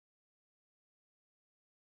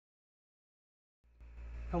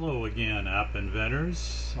Hello again, app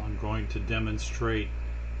inventors. I'm going to demonstrate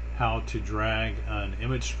how to drag an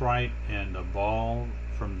image sprite and a ball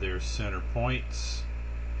from their center points.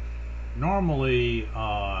 Normally,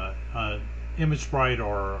 an image sprite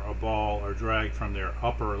or a ball are dragged from their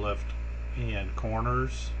upper left hand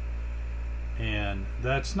corners, and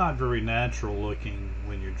that's not very natural looking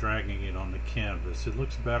when you're dragging it on the canvas. It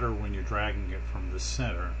looks better when you're dragging it from the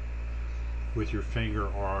center with your finger,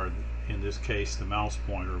 or in this case the mouse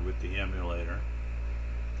pointer with the emulator.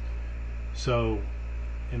 So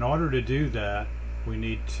in order to do that, we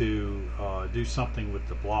need to do something with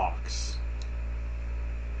the blocks,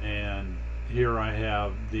 and here I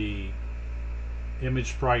have the image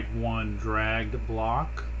sprite 1 dragged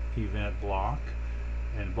block, event block,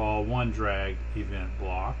 and ball 1 dragged event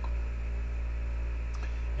block.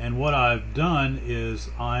 And what I've done is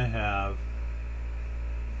I have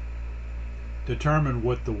determine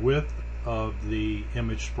what the width of the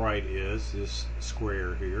image sprite is, this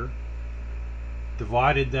square here,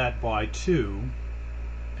 divided that by 2,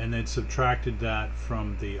 and then subtracted that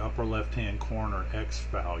from the upper left hand corner X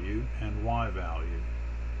value and Y value.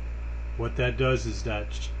 What that does is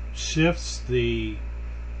that shifts the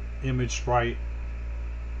image sprite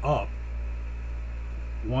up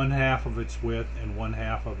 1/2 of its width and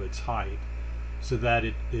 1/2 of its height, so that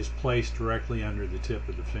it is placed directly under the tip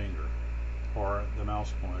of the finger or the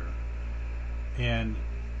mouse pointer. And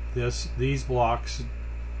these blocks,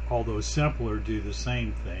 although simpler, do the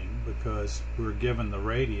same thing because we're given the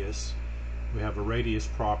radius. We have a radius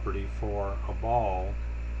property for a ball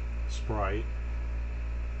sprite.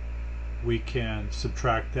 We can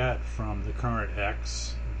subtract that from the current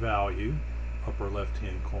X value, upper left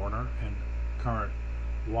hand corner, and current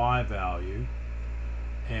Y value,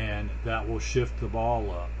 and that will shift the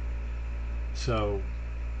ball up. So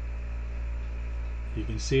you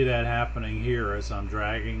can see that happening here as I'm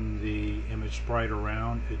dragging the image sprite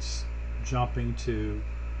around. It's jumping to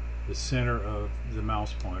the center of the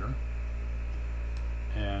mouse pointer,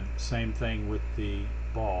 and same thing with the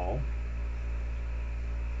ball.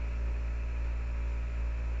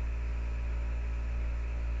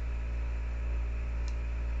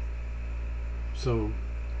 So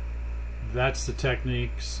that's the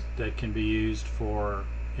techniques that can be used for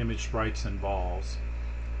image sprites and balls.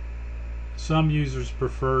 Some users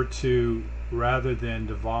prefer to, rather than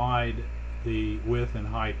divide the width and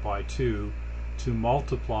height by 2, to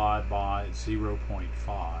multiply by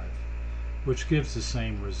 0.5, which gives the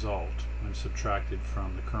same result when subtracted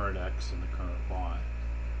from the current X and the current Y.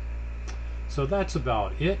 So that's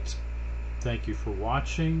about it. Thank you for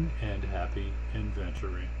watching, and happy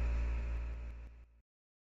inventory.